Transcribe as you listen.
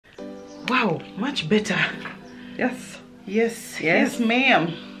Wow, much better. Yes. Yes, yes,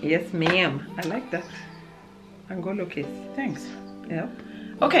 ma'am. Yes, ma'am. I like that. Angolo kiss. Thanks. Yeah.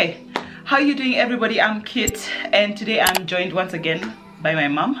 Okay, how are you doing, everybody? I'm Kit, and today I'm joined once again by my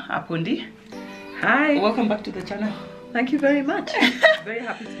mom, Apundi. Hi. Welcome back to the channel. Thank you very much. Very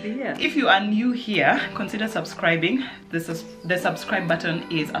happy to be here. If you are new here, consider subscribing. The subscribe button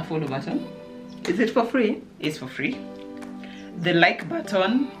is a follow button. Is it for free? It's for free. The like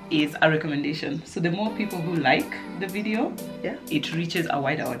button is a recommendation. So the more people who like the video, Yeah. it reaches a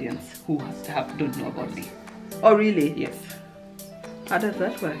wider audience who don't know about me. Oh, really? Yes. How does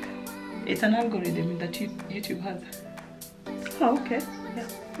that work? It's an algorithm that YouTube has. Oh, okay. Yeah.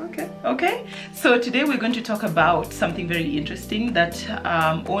 Okay. Okay, so today we're going to talk about something very interesting that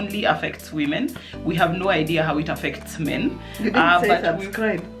only affects women. We have no idea how it affects men. You didn't say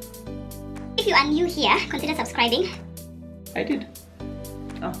subscribe. If you are new here, consider subscribing. I did.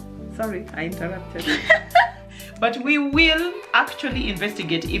 Oh, sorry, I interrupted. But we will actually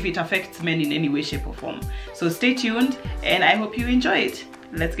investigate if it affects men in any way, shape or form. So stay tuned and I hope you enjoy it.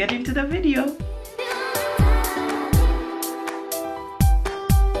 Let's get into the video.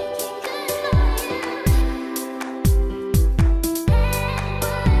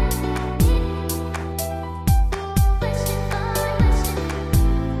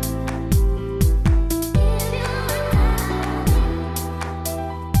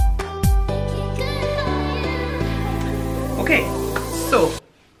 Okay, so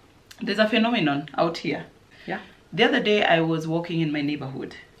there's a phenomenon out here. Yeah. The other day I was walking in my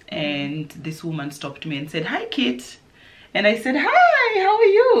neighborhood and this woman stopped me and said, "Hi, Kit." And I said, "Hi, how are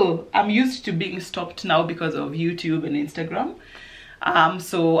you?" I'm used to being stopped now because of YouTube and Instagram.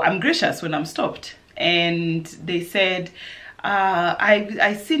 So I'm gracious when I'm stopped. And they said,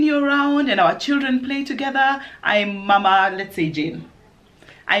 I seen you around and our children play together. I'm Mama, let's say Jane.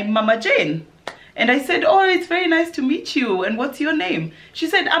 I'm Mama Jane. And I said, "Oh, it's very nice to meet you. And what's your name?" She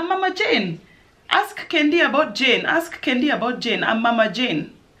said, "I'm Mama Jane. Ask Kendi about Jane. Ask Kendi about Jane. I'm Mama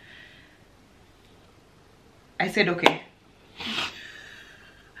Jane." I said, okay.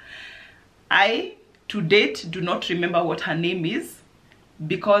 I, to date, do not remember what her name is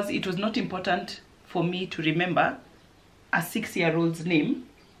because it was not important for me to remember a 6-year-old's name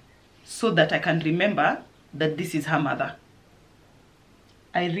so that I can remember that this is her mother.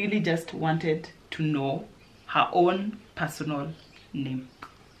 I really just wanted to know her own personal name.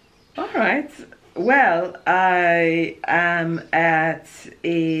 All right. Well, I am at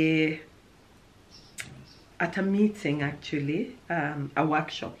a meeting, actually, a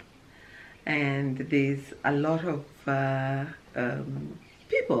workshop, and there's a lot of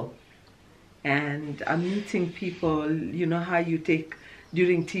people, and I'm meeting people. You know how you take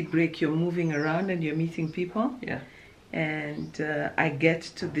during tea break, you're moving around and you're meeting people. Yeah. And I get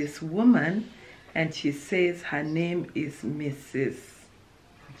to this woman and she says her name is Mrs.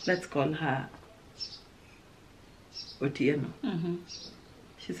 Let's call her Otieno. Mm-hmm.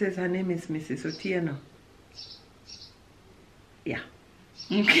 She says her name is Mrs. Otieno. Yeah.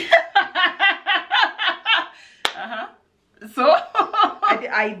 Okay. Uh-huh. So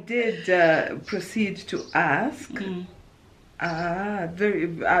I did proceed to ask.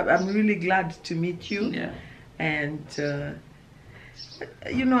 I'm really glad to meet you. Yeah. And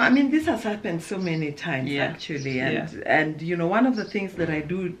you know, I mean, this has happened so many times, Yeah. actually, and you know, one of the things that I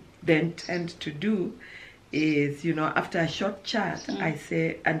do then tend to do is, you know, after a short chat, I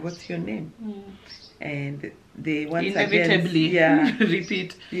say, "And what's your name?" And they once inevitably again,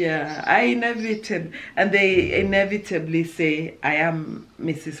 repeat. Yeah, and they inevitably say, "I am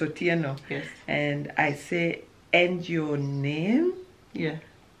Mrs. Otieno." Yes. And I say, "And your name?" Yeah.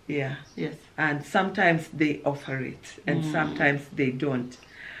 Yeah. Yes. And sometimes they offer it and sometimes they don't.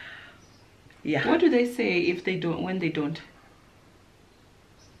 Yeah. What do they say if they don't, when they don't?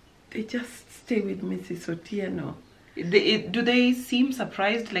 They just stay with Mrs. Otieno. Do they seem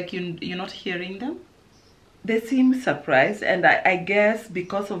surprised, like you're not hearing them? They seem surprised, and I guess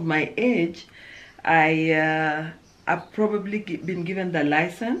because of my age, I've probably been given the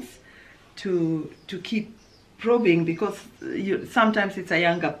license to keep probing, because sometimes it's a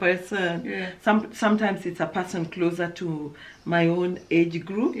younger person, Yeah. sometimes it's a person closer to my own age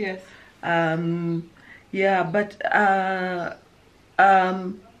group. Yes. Yeah, but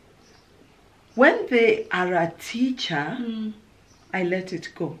when they are a teacher, I let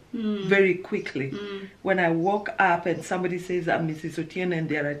it go very quickly. When I walk up and somebody says, "I'm Mrs. Otieno," and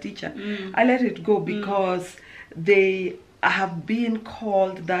they're a teacher, I let it go because they have been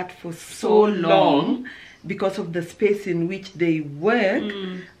called that for so long because of the space in which they work,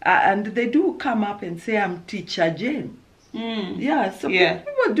 and they do come up and say, "I'm Teacher Jane." Yeah, so Yeah.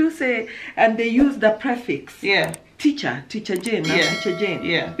 people do say, and they use the prefix. Yeah. Teacher Jane, not Yeah. Teacher Jane.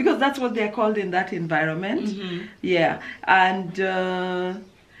 Yeah. Because that's what they're called in that environment. Yeah. And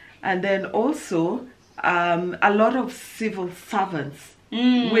then also a lot of civil servants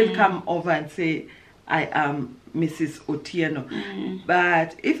will come over and say, I am Mrs. Otieno.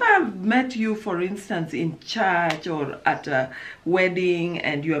 But if I've met you, for instance, in church or at a wedding,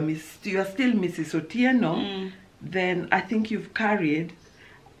 and you are still Mrs. Otieno, then I think you've carried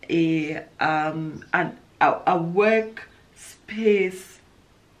a work space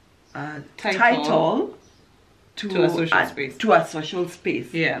title to a social space. To a social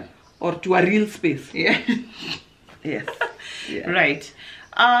space. Yeah. Or to a real space. Yeah. Yes. Yeah. Right.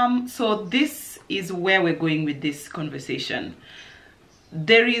 So this is where we're going with this conversation.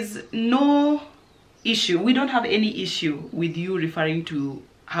 There is no issue. We don't have any issue with you referring to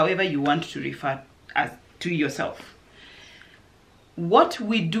however you want to refer as to yourself. What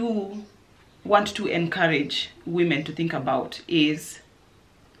we do want to encourage women to think about is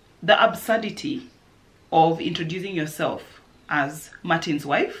the absurdity of introducing yourself as Martin's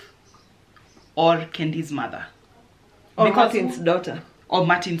wife or Kendi's mother. Or Martin's daughter. Or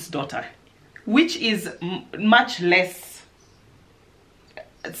Martin's daughter, which is much less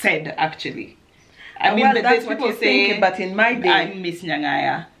said, actually. I mean, well, that's what you say, but in my day, I'm Miss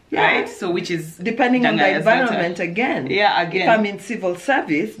Nyang'aya, right? So, which is depending on the Nyang'aya's environment daughter. again. Yeah, again. If I'm in civil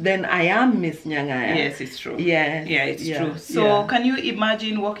service, then I am Miss Nyang'aya. Yes, it's true. Yes. Yeah, it's Yeah. true. So, can you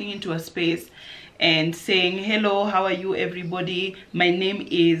imagine walking into a space and saying, hello, how are you, everybody? My name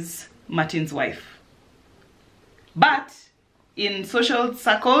is Martin's wife. But in social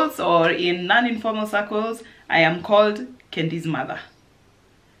circles or in non-informal circles, I am called Kendi's mother.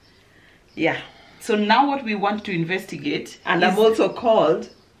 Yeah. So now what we want to investigate And is I'm also called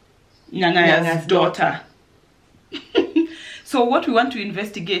Nyang'aya's daughter. So what we want to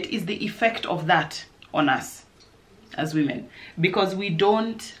investigate is the effect of that on us as women. Because we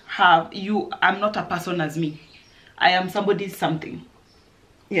don't have, I'm not a person as me. I am somebody's something.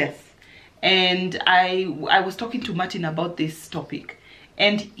 Yes. And I was talking to Martin about this topic,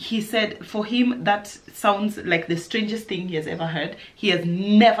 and he said for him that sounds like the strangest thing he has ever heard. He has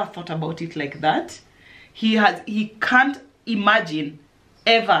never thought about it like that. He can't imagine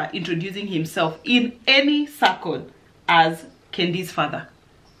ever introducing himself in any circle as Kendi's father.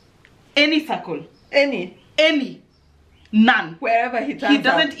 Any circle. Any. None. Wherever he turns He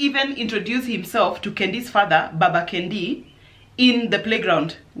doesn't up. even introduce himself to Kendi's father, Baba Kendi, in the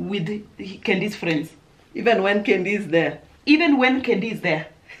playground with Kendi's friends. Even when Kendi is there. Even when Kendi is there.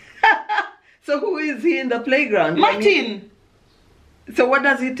 So who is he in the playground? Martin! So what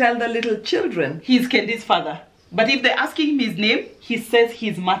does he tell the little children? He's Kendi's father. But if they're asking him his name, he says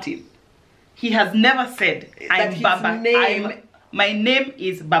he's Martin. He has never said, I'm his Baba. name- My name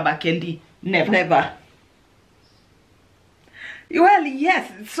is Baba Kendi. Never. Never. Well,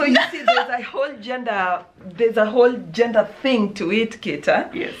 yes. So you see, there's a whole gender thing to it, Kitt.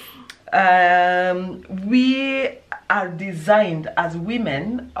 Yes. We are designed as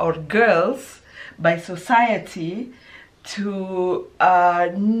women or girls by society to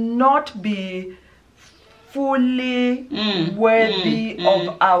not be fully worthy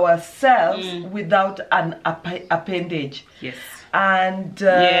of ourselves without an appendage. Yes. And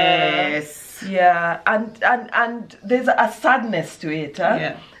Yes. yeah, and there's a sadness to it.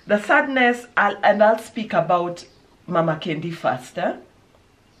 Yeah. The sadness, I'll speak about Mama Kendi first.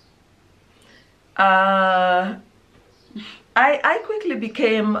 I quickly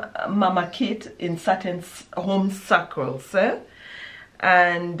became Mama Kitt in certain home circles.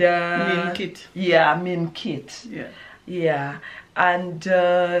 And Min Kitt. Yeah, Min Kitt. Yeah. Yeah, and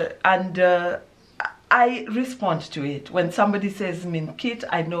I respond to it. When somebody says Min Kitt,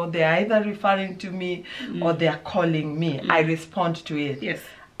 I know they're either referring to me or they're calling me. I respond to it. Yes.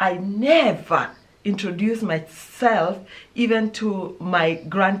 I never introduce myself even to my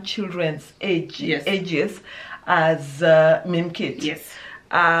grandchildren's ages as Min Kitt. Yes.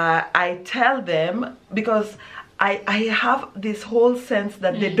 I tell them because I have this whole sense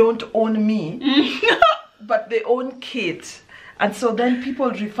that they don't own me, but they own Kitt. And so then people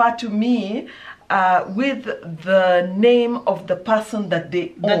refer to me with the name of the person that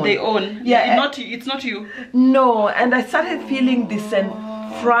they own. That they own. Yeah. It's not you. No, and I started feeling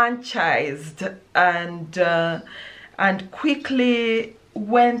disenfranchised and quickly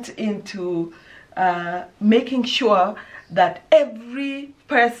went into making sure that every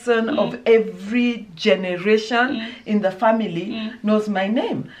person of every generation in the family knows my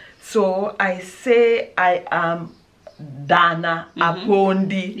name. So I say I am Dana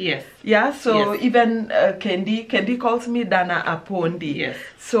Apondi. Yes. Yeah, so Yes. even Kendi calls me Dana Apondi. Yes.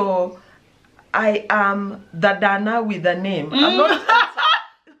 So I am the Dana with a name. I'm not,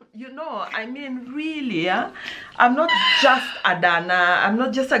 you know, I mean, really, yeah? I'm not just a Dana. I'm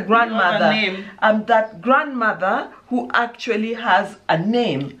not just a grandmother. You have a name. I'm that grandmother who actually has a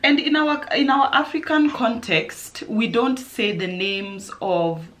name. And in our African context, we don't say the names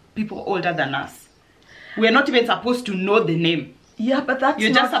of people older than us. We're not even supposed to know the name. Yeah, but that's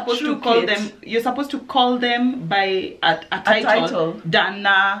You're not just supposed true, to call Kit. them. You're supposed to call them by a title.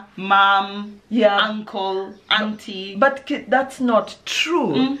 Dana, mom, Yeah. uncle, auntie. But Kit, that's not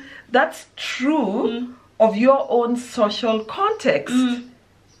true. That's true of your own social context.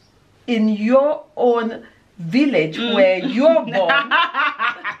 In your own village where you're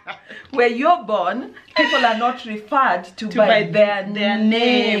born, people are not referred to by their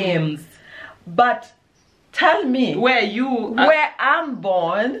names. But tell me, where I'm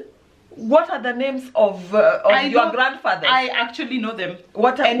born, what are the names of your grandfathers? I actually know them.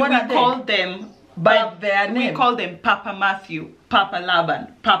 What are we they? call them By their name. We call them Papa Matthew, Papa Laban,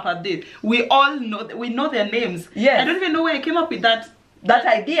 Papa this. We all know. We know their names. Yes. I don't even know where I came up with that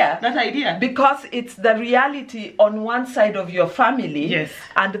idea. That idea. Because it's the reality on one side of your family. Yes.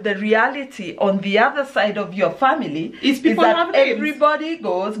 And the reality on the other side of your family is people that have names. everybody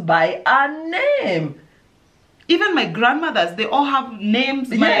goes by a name. Even my grandmothers, they all have names.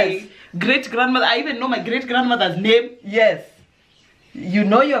 Yes. My great-grandmother, I even know my great-grandmother's name. Yes. You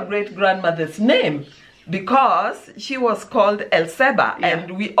know your great-grandmother's name because she was called Elseba,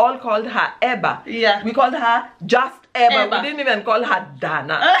 and we all called her Eba. Yeah. We called her just Eba. We didn't even call her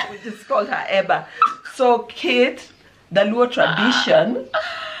Dana. We just called her Eba. So Kit, the Luo tradition,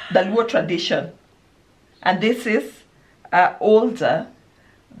 and this is older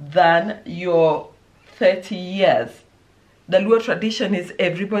than your 30 years. The Luo tradition is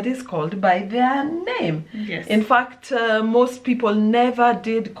everybody's called by their name. Yes. In fact, most people never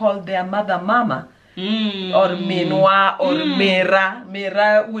did call their mother Mama. Or Minwa or Mera.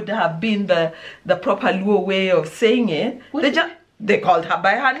 Mera would have been the proper Luo way of saying it. They called her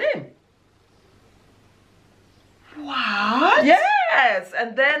by her name. What? Yes,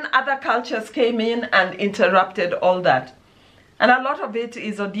 and then other cultures came in and interrupted all that. And a lot of it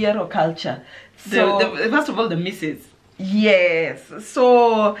is Odiero culture. So first of all, the misses. Yes.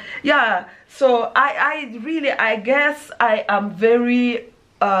 So yeah. So I guess I am very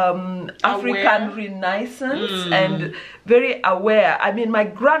African Renaissance and very aware. I mean, my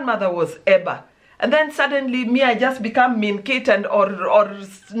grandmother was Eba, and then suddenly me, I just become Minkit and or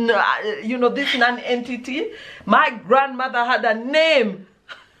you know, this non-entity. My grandmother had a name.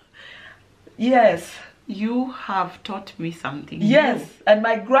 Yes. You have taught me something. Yes, and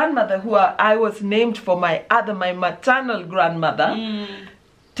my grandmother, who I was named for my maternal grandmother,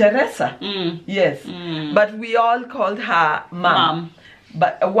 Teresa. Yes, but we all called her Mom.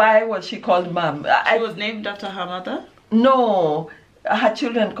 But why was she called Mom? She was named after her mother? No, her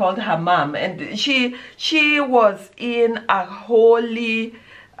children called her Mom, and she was in a wholly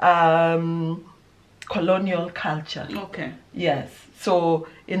colonial culture. Okay. Yes. So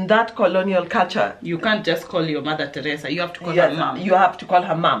in that colonial culture, you can't just call your mother Teresa. You have to call her Mom. You have to call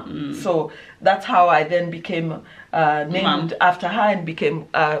her Mom. So that's how I then became named after her and became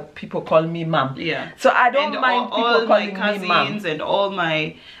people call me Mom. Yeah. So I don't mind people calling me Mom.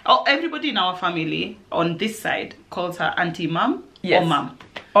 And everybody in our family on this side calls her Auntie Mom or Mom.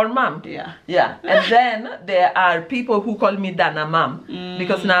 Or Mom. Yeah. Yeah. And then there are people who call me Dana Mom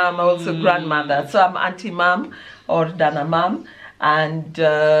because now I'm also grandmother. So I'm Auntie Mom or Dana Mom. And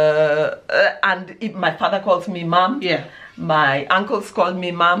if my father calls me Mom. Yeah. My uncles call me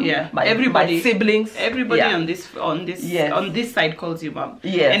Mom. Yeah. My siblings. Everybody on this side calls you Mom.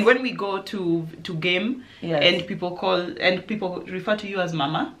 Yes. And when we go to game and people refer to you as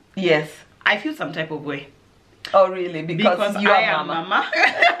Mama. Yes. I feel some type of way. Oh really? Because you are Mama.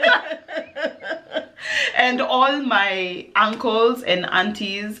 And all my uncles and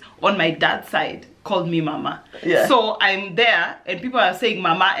aunties on my dad's side called me Mama. Yeah. So I'm there and people are saying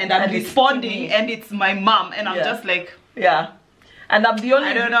Mama and I'm responding and it's my mom and I'm just like, yeah. And I'm the only,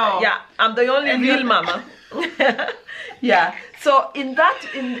 I don't know. Yeah, I'm the only real Mama. Yeah. So in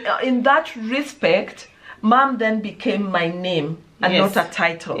that respect, Mom then became my name and not a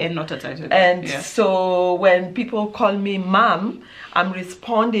title. And not a title. And so when people call me Mom, I'm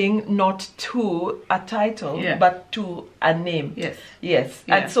responding not to a title, but to a name. Yes. Yes.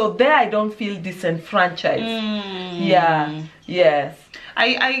 Yeah. And so there I don't feel disenfranchised. Yeah. Yes.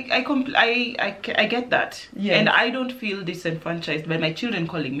 I get that. Yes. And I don't feel disenfranchised by my children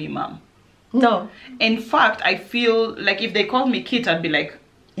calling me Mom. No. In fact, I feel like if they call me Kitt, I'd be like,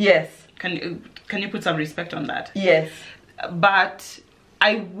 Yes. can you put some respect on that? Yes. But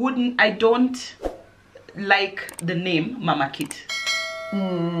I don't like the name Mama Kitt.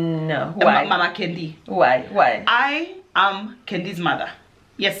 No. Why? Mama Kendi. Why? Why? I am Kendi's mother.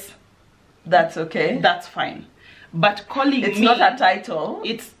 Yes. That's okay. That's fine. But calling It's me, not a title.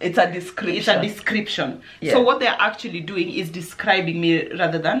 It's a description. It's a description. Yeah. So what they're actually doing is describing me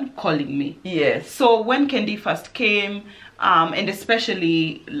rather than calling me. Yes. So when Kendi first came, and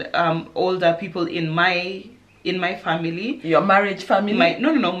especially older people in my family, Your marriage family?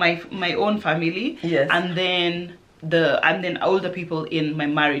 my own family. Yes. And then older people in my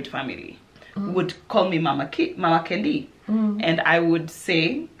married family would call me Mama Kendi, and I would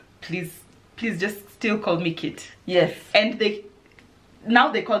say, please just still call me Kitt. Yes. And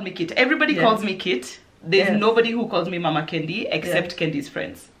now they call me Kitt. Everybody Yes. calls me Kitt. There's Yes. nobody who calls me Mama Kendi except Kendi's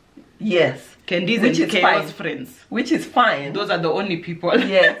friends. Yes. Kendi's Which and is fine. Keyo's friends. Which is fine. Those are the only people.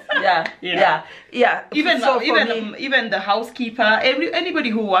 Yes. Yeah. Yeah. Yeah. Even So for me- even the housekeeper, anybody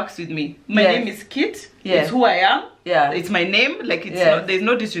who works with me. My Yes. name is Kitt. Yes. It's who I am. Yeah. It's my name. Like it's Yes. there's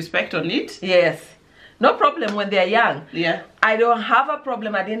no disrespect on it. Yes. No problem when they're young. Yeah. I don't have a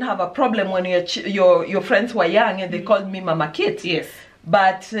problem. I didn't have a problem when your friends were young and they called me Mama Kitt. Yes.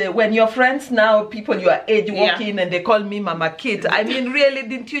 But when your friends now, people your age walk Yeah. in and they call me Mama Kitt, I mean, really,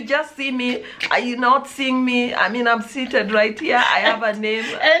 didn't you just see me? Are you not seeing me? I mean, I'm seated right here. I have a name.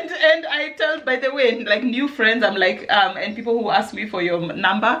 And I tell, by the way, like new friends, I'm like, and people who ask me for your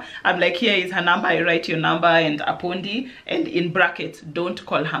number, I'm like, here is her number. I write your number and Apondi, and in brackets, don't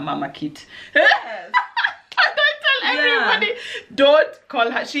call her Mama Kitt. Yes. I tell everybody, don't call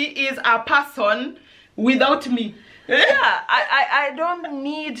her. She is a person without me. Yeah, I don't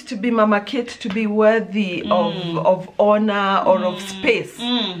need to be Mama Kitt to be worthy of honor or of space.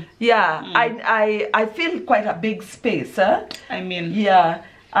 Yeah, I feel quite a big space. Huh? I mean, yeah,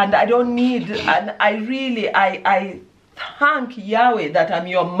 and I don't need, and I thank Yahweh that I'm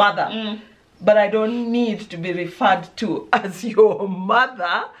your mother, but I don't need to be referred to as your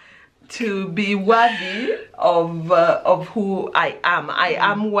mother to be worthy of who I am. I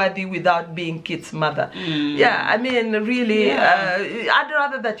am worthy without being Kitt's mother. Yeah, I mean, really, I'd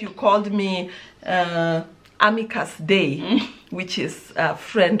rather that you called me Amicus Dei, which is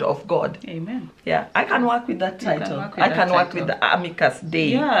friend of God. Amen. Yeah, I can work with that title. I can work with the Amicus Dei.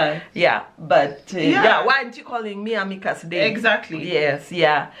 Yeah. Yeah, but yeah, why aren't you calling me Amicus Dei? Exactly. Yes,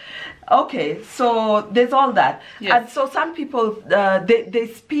 yeah. Okay, so there's all that. Yes. And so some people, they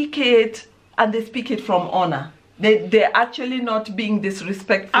speak it, and they speak it from honor. They're actually not being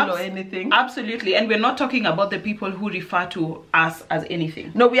disrespectful or anything. Absolutely. And we're not talking about the people who refer to us as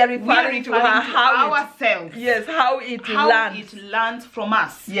anything. No, we are referring to how ourselves. Yes, how it lands from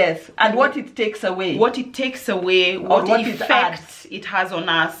us. Yes, and what it takes away. What it takes away, what it adds. effect it has on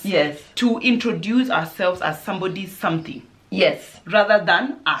us. Yes. To introduce ourselves as somebody's something. Yes. Rather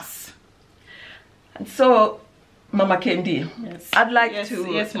than us. And so, Mama Kendi, Yes. I'd like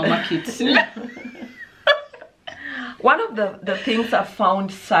to... Yes, Mama Kitt. One of the things I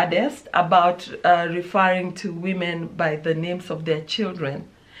found saddest about referring to women by the names of their children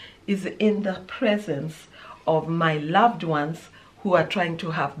is in the presence of my loved ones who are trying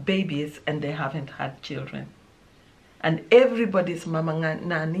to have babies and they haven't had children. And everybody's Mama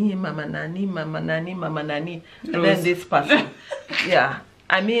Nani, Mama Nani, Mama Nani, Mama Nani, and then this person. Yeah,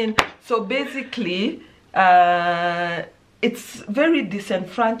 I mean, so basically, it's very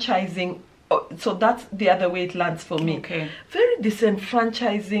disenfranchising. So that's the other way it lands for me. Okay. Very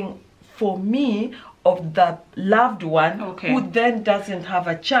disenfranchising for me of the loved one who then doesn't have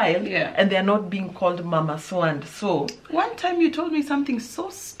a child, and they're not being called Mama so and so. One time you told me something so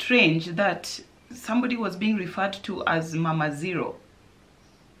strange that somebody was being referred to as Mama Zero.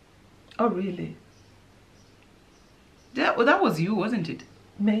 Oh, really? That was you, wasn't it?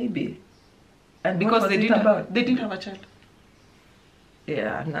 Maybe. And because they didn't have a child.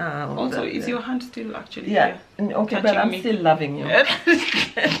 Yeah, now. Also, is your hand still actually? Yeah. Okay, but I'm still loving you.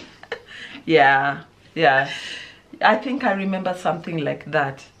 Yeah, yeah. I think I remember something like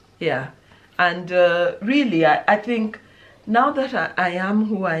that. Yeah. And really, I think now that I am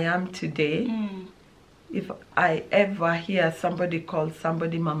who I am today, if I ever hear somebody call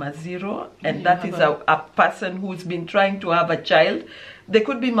somebody Mama Zero, and that is a person who's been trying to have a child, they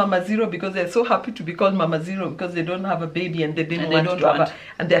could be Mama Zero because they're so happy to be called Mama Zero because they don't have a baby and they didn't want to have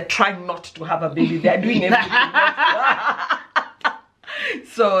and they're trying not to have a baby. They're doing everything.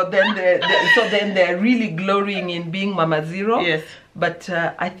 So then they're really glorying in being Mama Zero. Yes. But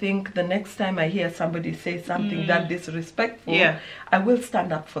I think the next time I hear somebody say something that disrespectful, Yeah. I will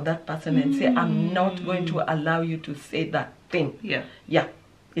stand up for that person and say, I'm not going to allow you to say that thing. Yeah. Yeah.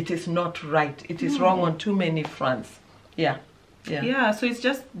 It is not right. It is wrong on too many fronts. Yeah. Yeah. Yeah, so it's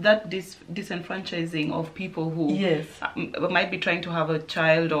just that disenfranchising of people who Yes. might be trying to have a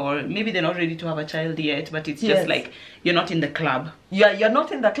child, or maybe they're not ready to have a child yet, but it's Yes. just like you're not in the club. Yeah, you're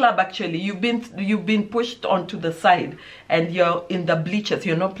not in the club actually. You've been pushed onto the side and you're in the bleachers.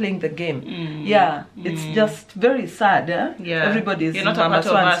 You're not playing the game. Yeah. It's just very sad, eh? Yeah. Everybody's You're not a Mama part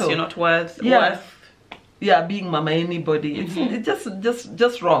of us, so-and-so. you're not worth. Yeah. Yeah, being Mama anybody. It's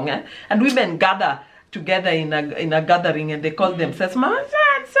just wrong, eh? And women gather together in a gathering and they call themselves Mama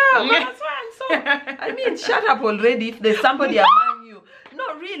so-and-so, Mama so-and-so. I mean, shut up already. If there's somebody among you,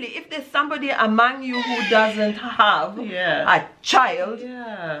 no, really, if there's somebody among you who doesn't have a child,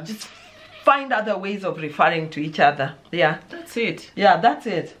 just find other ways of referring to each other. Yeah. That's it. Yeah, that's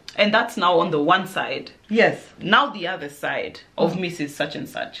it. And that's now on the one side. Yes. Now the other side of Mrs. Such and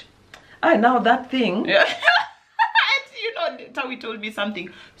Such. Now that thing. Yeah. You know, Tawi told me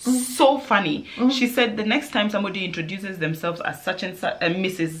something so funny. She said the next time somebody introduces themselves as such and such,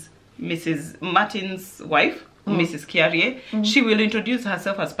 Mrs. Martin's wife, Mrs. Kiarie, she will introduce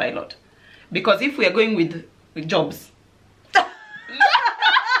herself as pilot. Because if we are going with jobs,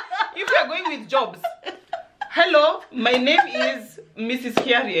 hello, my name is Mrs.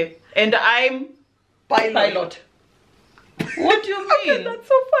 Kiarie and I'm pilot. What do you mean? That's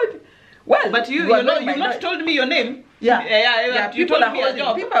so funny. Well, but you've not told me your name. Yeah. You told me a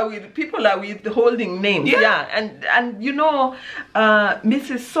job. People are withholding names. Yeah. And you know,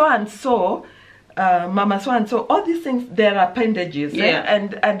 Mrs. So and so, Mama so and so, all these things, they're appendages. Yeah.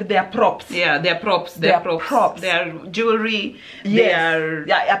 And they're props. Yeah, they're props. They're props. They're jewelry. Yes.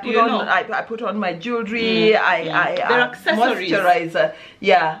 I put on my jewelry. They're accessories. Moisturizer.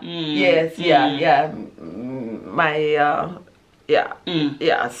 Yeah. Yes. Yeah. My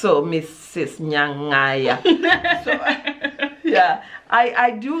so Mrs. Nyang'aya. So, yeah,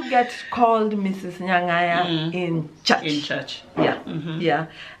 I do get called Mrs. Nyang'aya in church. Yeah, yeah,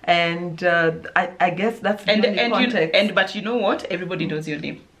 and I guess that's the only context. But you know what? Everybody knows your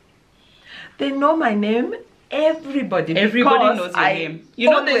name. They know my name. Everybody knows your name. You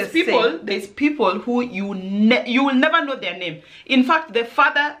know, there's people who you will never know their name. In fact, the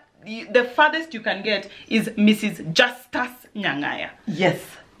farthest you can get is Mrs. Justice Nyang'aya. Yes,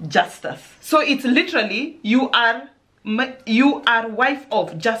 Justice. So it's literally you are wife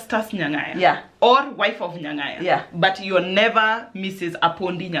of Justice Nyang'aya. Yeah. Or wife of Nyang'aya. Yeah. But you're never Mrs.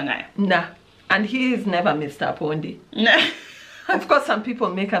 Apondi Nyang'aya. Nah. And he is never Mr. Apondi. Of course, some people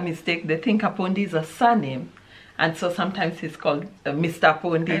make a mistake. They think Apondi is a surname. And so sometimes he's called Mr.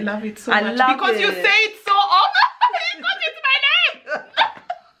 Apondi. I love it so much. Because you say it so often. Because it's my name.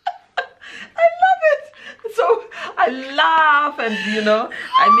 I love it. So I laugh and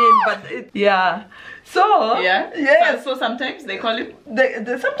So yes. So sometimes they call him.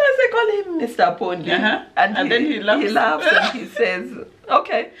 Sometimes they call him Mr. Apondi. And then he laughs. He laughs and he says,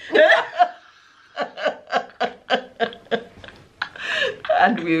 "Okay."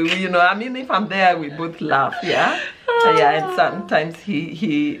 And if I'm there, we both laugh. Yeah. And sometimes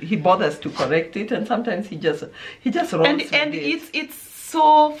he bothers to correct it, and sometimes he just rolls. And it's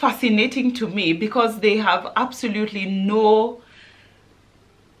so fascinating to me because they have absolutely no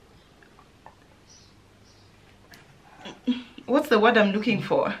what's the word I'm looking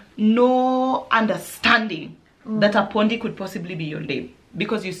for? No understanding that Apondi could possibly be your name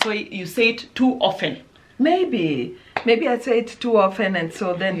because you say it too often. Maybe I say it too often, and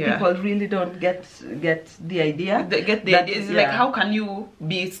so then people really don't get the idea. They get the idea. It's like, how can you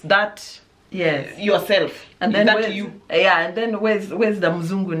be that yourself? And then that you? Yeah, and then where's the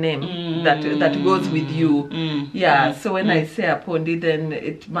Mzungu name that goes with you? So when I say Apondi, then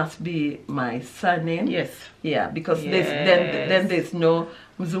it must be my surname. Yes. Yeah, because then there's no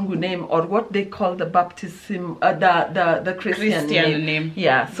Mzungu name, or what they call the baptism, the Christian name.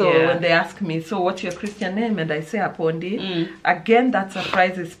 Yeah, so when they ask me, so what's your Christian name? And I say Apondi, again, that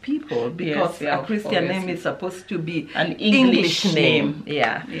surprises people because a Christian name is supposed to be an English name.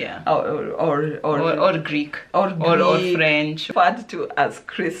 Yeah. Or Greek. Or French. Referred to as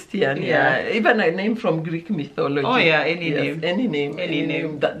Christian. Even a name from Greek mythology. Oh yeah, any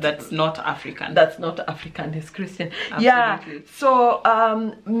name that's not African. That's not African is Christian. Absolutely. Yeah. So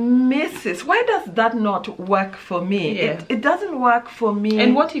Mrs. Why does that not work for me? It doesn't work for me.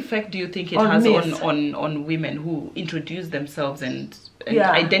 And what effect do you think it has on women who introduce themselves and and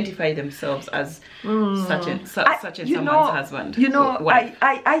identify themselves as such and someone's husband. You know,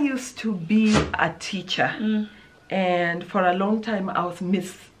 I used to be a teacher, and for a long time I was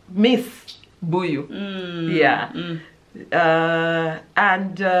Miss Buyu.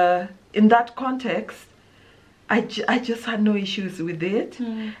 And in that context, I just had no issues with it.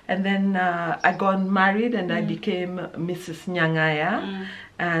 And then I got married and I became Mrs. Nyang'aya.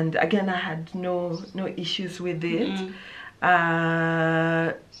 And again, I had no issues with it.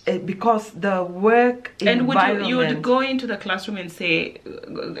 Because the work environment... And you would go into the classroom and say,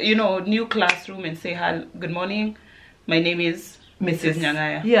 you know, new classroom and say, hi, good morning, my name is Mrs.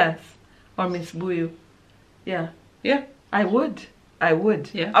 Nyang'aya. Yes, or Miss Buyu. Yeah. Yeah. I would.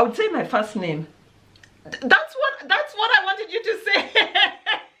 Yeah. I would say my first name. That's what I wanted you to say.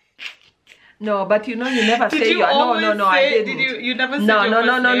 No, but you know, you never say your... No, I didn't. You never say your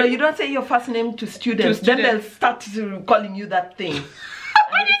first name? No, you don't say your first name to students. Then they'll start calling you that thing.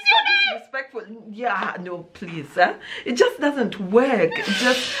 What is your name? Disrespectful. Yeah, no, please. It just doesn't work.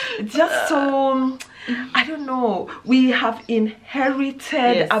 It's just so... I don't know. We have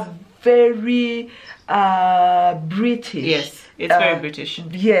inherited a very British... Yes. It's very British.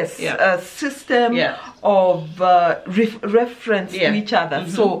 Yes, a system of reference to each other.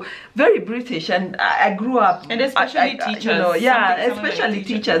 So very British, and I grew up, and especially teachers. You know, especially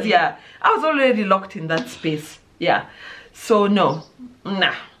teachers. Yeah, I was already locked in that space. Yeah, so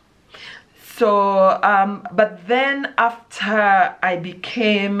nah. So, but then after I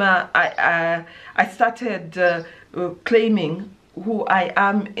became, I started claiming who I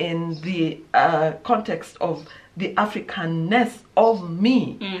am in the context of the Africanness of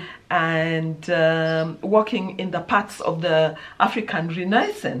me, and working in the parts of the African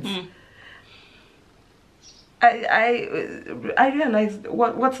Renaissance. I realized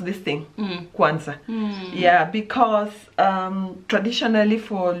what's this thing, Kwanzaa. Yeah, because traditionally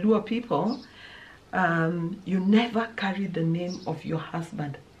for Luo people, you never carry the name of your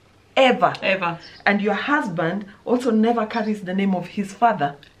husband. Ever. And your husband also never carries the name of his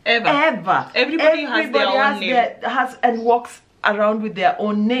father. Ever. Everybody has their own name. And walks around with their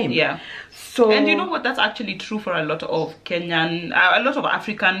own name. Yeah. So, and you know what? That's actually true for a lot of Kenyan, a lot of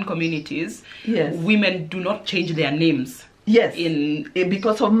African communities. Yes. Women do not change their names. Yes.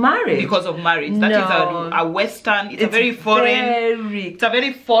 Because of marriage. Because of marriage. That is a Western. It's a very foreign. It's a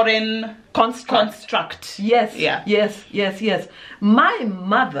very foreign construct. Yes. Yeah. Yes. My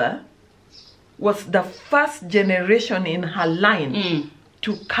mother was the first generation in her line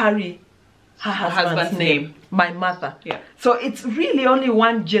to carry her husband's name. My mother. Yeah. So it's really only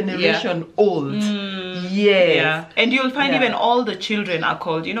one generation old. Yes. Yeah. And you'll find even all the children are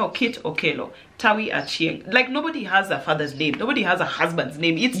called, you know, Kitt Okelo, Tawi Achieng. Like nobody has a father's name. Nobody has a husband's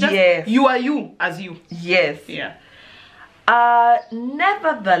name. It's just you are you as you. Yes. Yeah.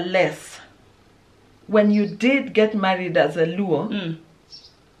 Nevertheless, when you did get married as a Luo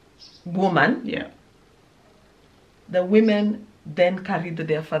woman, the women then carried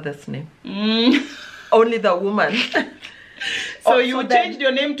their father's name. Only the woman. So you changed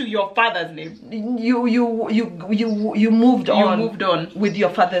your name to your father's name. You moved on. You moved on with your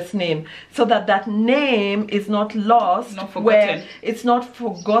father's name, so that name is not lost, not forgotten. Where it's not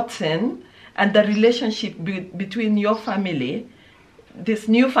forgotten, and the relationship between your family, this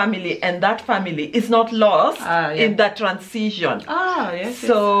new family, and that family is not lost in that transition. Yes.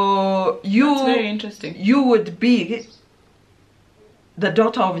 So that's very interesting. You would be the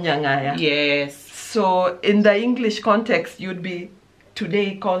daughter of Nyang'aya. Yes. So in the English context, you'd be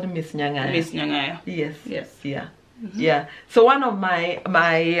today called Miss Nyang'aya. Miss Nyang'aya. Yes. Yeah. Yeah. So one of my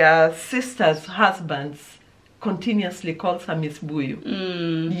sister's husbands continuously calls her Miss Buyu.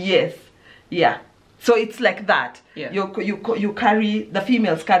 Yes. Yeah. So it's like that. Yeah. You carry, the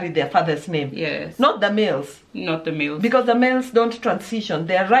females carry their father's name. Yes. Not the males. Not the males. Because the males don't transition.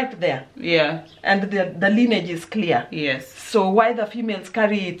 They're right there. Yeah. And the lineage is clear. Yes. So why the females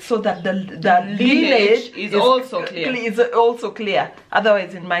carry it, so that the lineage is also clear. Is also clear.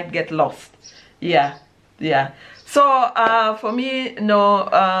 Otherwise it might get lost. Yeah. So for me,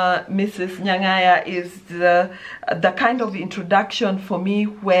 Mrs. Nyang'aya is the kind of introduction for me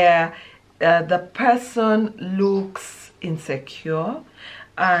where the person looks insecure,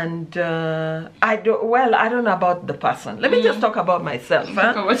 and I don't know about the person. Let me just talk about myself.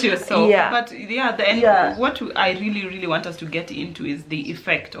 Talk about yourself. Yeah. But what I really want us to get into is the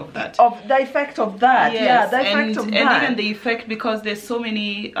effect of that. The effect of that. Yes. Yeah, the effect of that. And even the effect, because there's so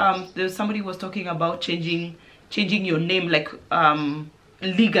many. There's somebody was talking about changing your name, like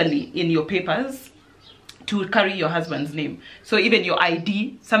legally in your papers, to carry your husband's name. So even your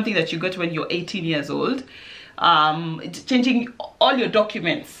ID, something that you got when you're 18 years old, changing all your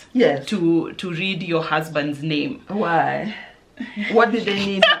documents. Yes. To read your husband's name. Why? What did they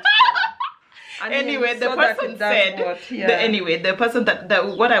need? Anyway, the person said. The person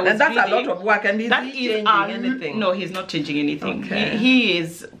that what I was. And that's reading, a lot of work. And is that he is changing anything? No, he's not changing anything. Okay. He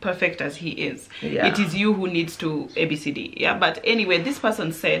is perfect as he is. Yeah. It is you who needs to ABCD. Yeah. But anyway, this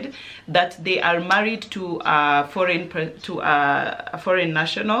person said that they are married to a foreign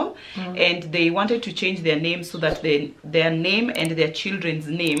national, and they wanted to change their name so that their name and their children's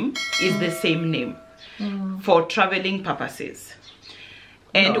name is the same name for traveling purposes.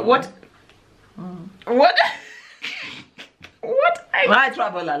 And what I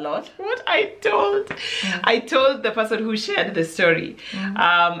travel a lot. What I told the person who shared the story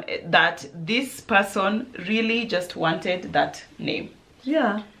that this person really just wanted that name.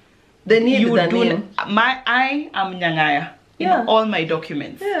 Yeah, they need the name. I am Nyang'aya in all my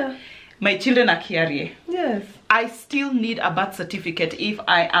documents. Yeah, my children are Kiarie. Yes, I still need a birth certificate if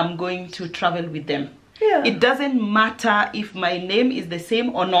I am going to travel with them. Yeah. It doesn't matter if my name is the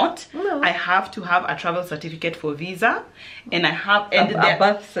same or not. No. I have to have a travel certificate for visa, and I have a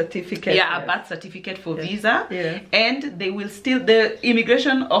birth certificate. Yeah, a birth certificate for visa. Yeah. And they will still, the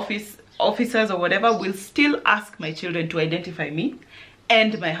immigration officers or whatever will still ask my children to identify me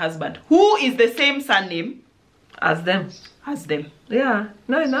and my husband, who is the same surname as them. Yeah.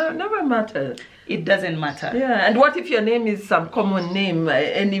 No, never matter. It doesn't matter. Yeah, and what if your name is some common name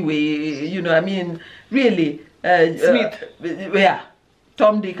anyway? You know, I mean, really. Smith. Yeah.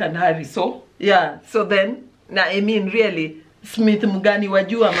 Tom, Dick, and Harry. So? Yeah. So then, I mean, really, Smith Mugani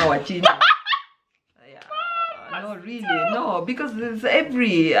wajua ama wachini. No, really, no, because there's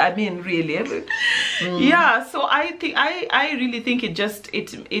every. Yeah. So I think I really think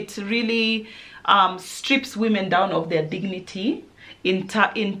it really strips women down of their dignity in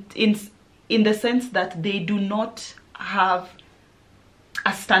the sense that they do not have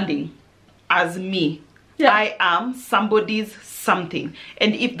a standing as me. Yeah. I am somebody's something,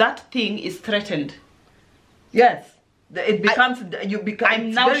 and if that thing is threatened, yes, it becomes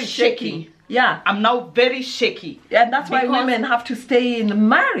I'm now very shaky. Yeah, I'm now very shaky. Yeah, and that's why women have to stay in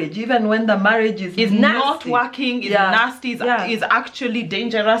marriage, even when the marriage is not working, is nasty, is actually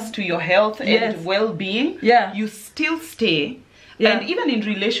dangerous to your health and well-being. Yeah, you still stay. Yeah. And even in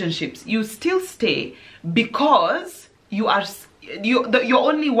relationships, you still stay because your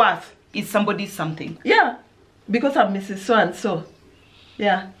only worth is somebody's something. Yeah, because I'm Mrs. So-and-so.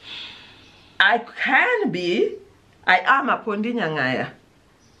 Yeah. I am a Kendi Nyang'aya.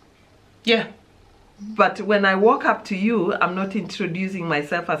 Yeah. But when I walk up to you, I'm not introducing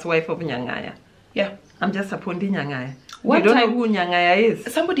myself as wife of Nyang'aya. Yeah. I'm just a Kendi Nyang'aya. You don't know who Nyang'aya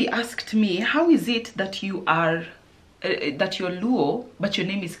is. Somebody asked me, how is it that you are... that you're Luo, but your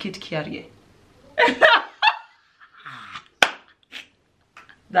name is Kitt Kiarie?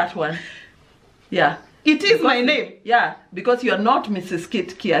 That one. Yeah. It is my name. Yeah, because you're not Mrs.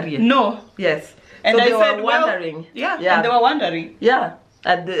 Kitt Kiarie. No. Yes. And so they were wondering. Yeah, and they were wondering. Yeah.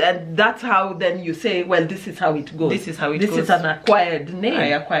 And that's how then you say, well, this is how it goes. This is how it goes. This is an acquired name. I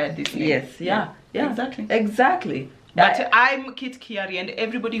acquired this name. Yes, yeah. Exactly. But I'm Kitt Kiarie, and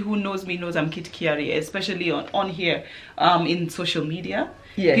everybody who knows me knows I'm Kitt Kiarie, especially on here in social media.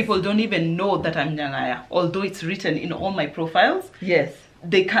 Yes. People don't even know that I'm Nyang'aya, although it's written in all my profiles. Yes.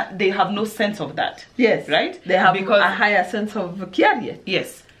 They have no sense of that. Yes. Right? They have a higher sense of Kiarie.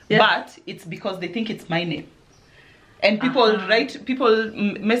 Yes. But it's because they think it's my name. And people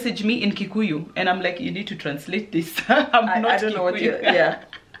message me in Kikuyu, and I'm like, you need to translate this. I don't know what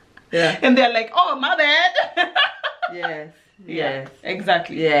yeah. And they're like, oh, my bad. Yes. Yes.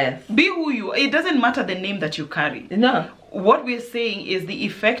 Exactly. Yes. Be who you are. It doesn't matter the name that you carry. No. What we're saying is the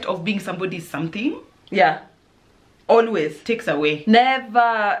effect of being somebody's something. Yeah. Always. Takes away.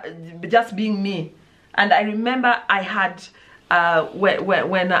 Never just being me. And I remember I had...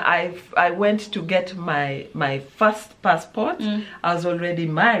 when I went to get my first passport, I was already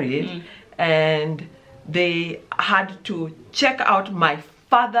married, and they had to check out my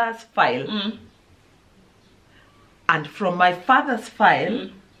father's file. And from my father's file,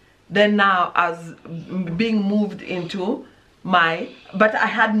 then now I was being moved into but I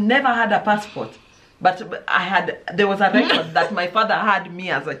had never had a passport. But there was a record that my father had me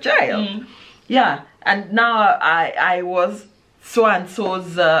as a child. Yeah, and now I was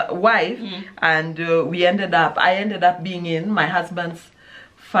so-and-so's wife, and I ended up being in my husband's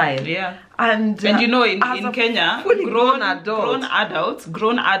file. Yeah. And you know, in Kenya, grown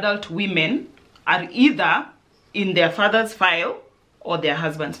adult women are either in their father's file or their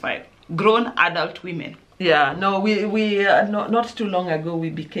husband's file. Grown adult women. Yeah, no, we not too long ago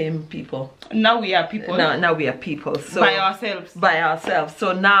we became people. Now we are people. Now we are people. So by ourselves. By ourselves.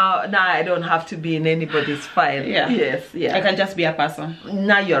 So now I don't have to be in anybody's file. Yeah. Yes. Yeah. I can just be a person.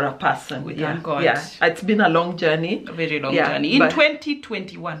 Now you're a person. We thank God. Yeah. It's been a long journey. A very long journey. In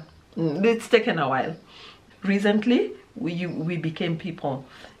 2021. It's taken a while. Recently, we became people.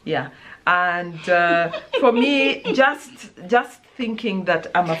 Yeah. And for me, just thinking that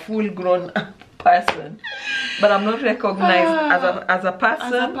I'm a full-grown person, but I'm not recognized as a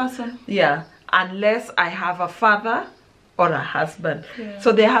person. As a person. Yeah, unless I have a father or a husband. Yeah.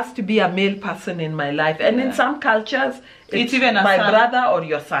 So there has to be a male person in my life, and in some cultures, it's even my brother or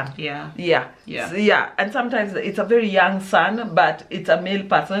your son. Yeah. Yeah. Yeah. So, yeah. And sometimes it's a very young son, but it's a male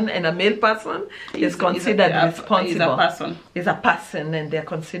person, and a male person is considered responsible. Is a person, and they're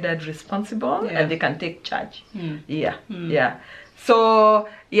considered responsible, and they can take charge. Yeah. Yeah. So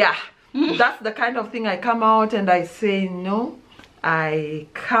yeah. That's the kind of thing I come out and I say, no, I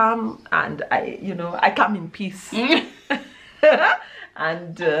come and I come in peace.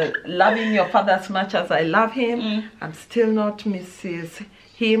 And loving your father as much as I love him, I'm still not Mrs.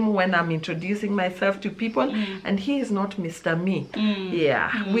 him when I'm introducing myself to people, and he is not Mr. me.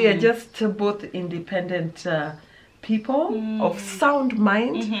 Yeah, we are just both independent people of sound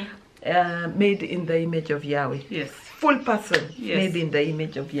mind, made in the image of Yahweh. Yes. Full person, made in the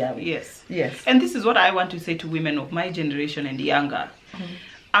image of Yahweh. Yes. Yes. And this is what I want to say to women of my generation and younger.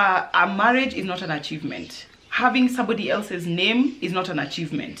 A marriage is not an achievement. Having somebody else's name is not an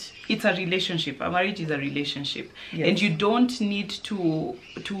achievement. It's a relationship. A marriage is a relationship. Yes. And you don't need to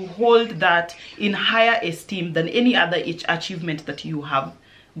hold that in higher esteem than any other achievement that you have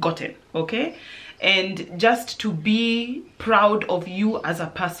gotten, okay? And just to be proud of you as a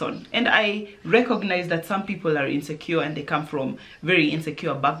person. And I recognize that some people are insecure and they come from very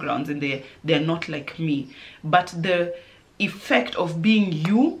insecure backgrounds and they're not like me. But the effect of being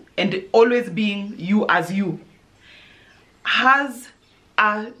you and always being you as you has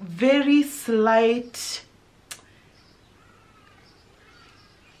a very slight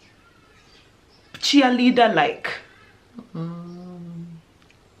cheerleader-like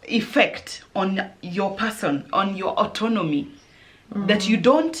effect on your person, on your autonomy, that you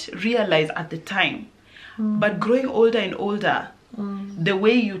don't realize at the time. But growing older and older, the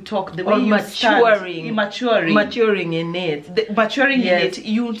way you talk, the way you maturing in it,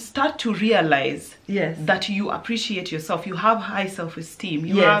 you start to realize that you appreciate yourself. You have high self-esteem.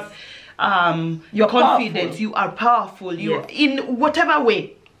 You have your confidence. Powerful. You are powerful. You in whatever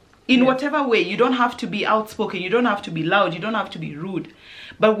way. In whatever way, you don't have to be outspoken, you don't have to be loud, you don't have to be rude.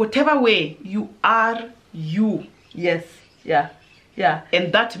 But whatever way, you are you. Yes, yeah, yeah.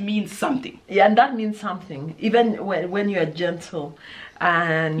 And that means something. Yeah, and that means something. Even when you're gentle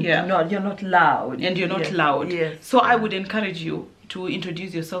and you're not loud. And you're not loud. Yes. So I would encourage you to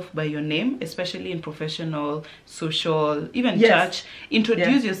introduce yourself by your name, especially in professional, social, even church.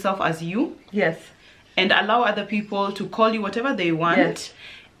 Introduce yourself as you. Yes. And allow other people to call you whatever they want. Yes.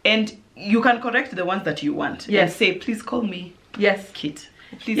 And you can correct the ones that you want. Yes. And say, please call me Kitt.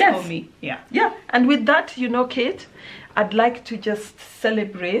 Please call me. Yeah. Yeah. And with that, Kitt, I'd like to just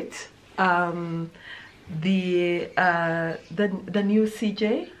celebrate the new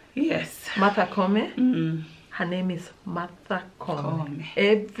CJ. Yes. Martha Kome. Her name is Martha Kome.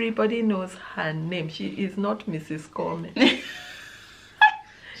 Everybody knows her name. She is not Mrs. Kome.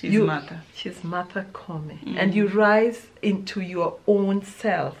 She's Martha Kome. And you rise into your own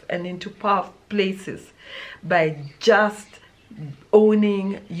self and into powerful places by just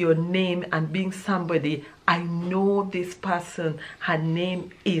owning your name and being somebody. I know this person. Her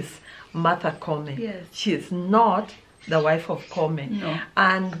name is Martha Kome. Yes. She is not the wife of Kome. No.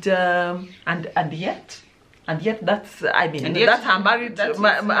 And yet that's that's her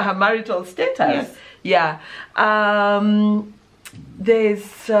marital status. Yes. Yeah. There's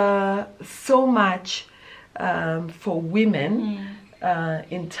so much for women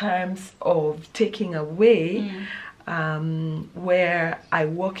in terms of taking away, where I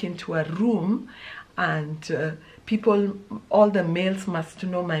walk into a room and people, all the males must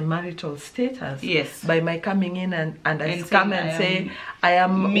know my marital status. Yes. By my coming in and I come and say, I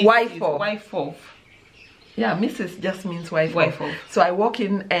am wife of. Yeah, Mrs. just means wife of. So I walk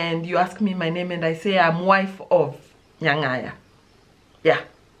in and you ask me my name and I say I'm wife of Nyang'aya. Yeah.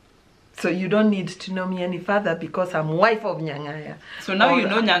 So you don't need to know me any further because I'm wife of Nyang'aya. So now you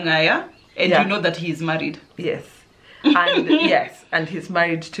know Nyang'aya and you know that he is married. Yes. And yes, and he's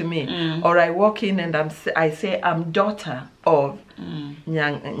married to me. Or I walk in and I say I'm daughter of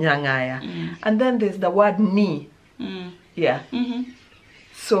Nyang'aya. And then there's the word ni. Yeah.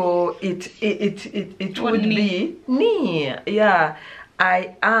 So it would be ni. Yeah,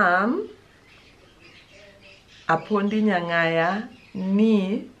 I am Apondi Nyang'aya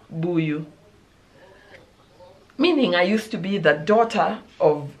ni Buyu. Meaning I used to be the daughter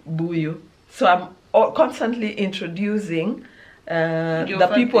of Buyu. So I'm constantly introducing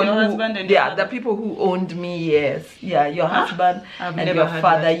the people who owned me. Yes, yeah, your husband and your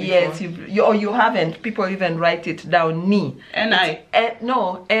father. Yes, you haven't. People even write it down. Ni.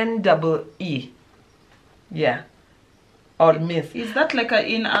 No, N-double-E. Yeah, or Miss. Is that like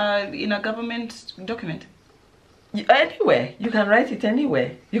in a government document? Anywhere you can write it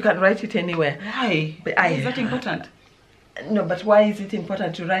anywhere. You can write it anywhere. Why? Is that important? No, but why is it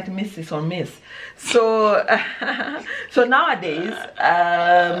important to write Mrs. or Miss? So, so nowadays,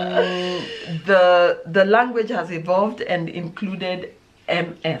 the language has evolved and included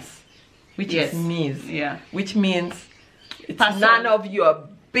MS, which is Miss. Yeah. Which means it's none of your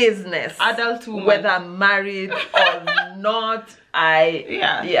business. Adult woman. Whether I'm married or not.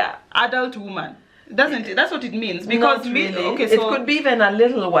 Adult woman. Doesn't it? That's what it means. Because really. Okay, so it could be even a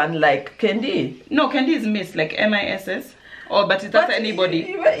little one like Kendi. No, Kendi is Miss, like MISS. Oh, but that's anybody. It's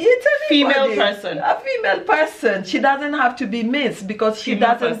anybody. Female person. A female person. She doesn't have to be Miss because she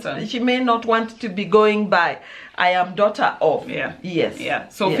doesn't. She may not want to be going by. I am daughter of. Yeah. Yes. Yeah.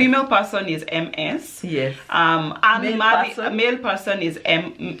 So female person is MS. Yes. Male person is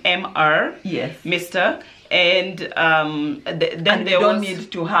MR. Yes. Mr. And then and they don't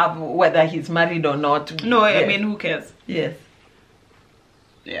need to have whether he's married or not. No, I mean, who cares? Yes.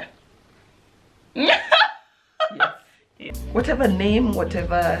 Yeah. Yes. Yeah. Whatever name,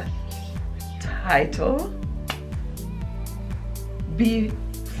 whatever title, be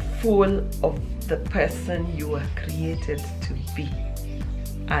full of the person you were created to be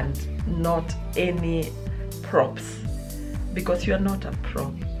and not any props, because you are not a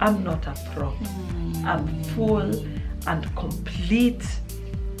prop. I'm not a prop. I'm full and complete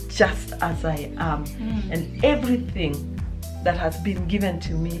just as I am. And everything that has been given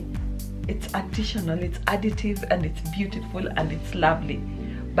to me, it's additional, it's additive, and it's beautiful and it's lovely,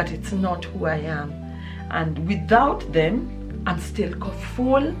 but it's not who I am. And without them, I'm still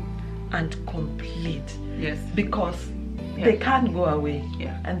full and complete. Yes. Because they can't go away.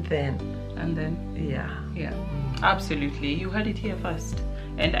 Yeah. And then. Yeah. Absolutely. You heard it here first.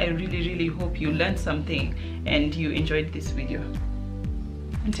 And I really hope you learned something and you enjoyed this video.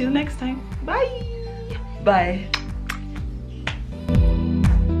 Until next time. Bye. Bye.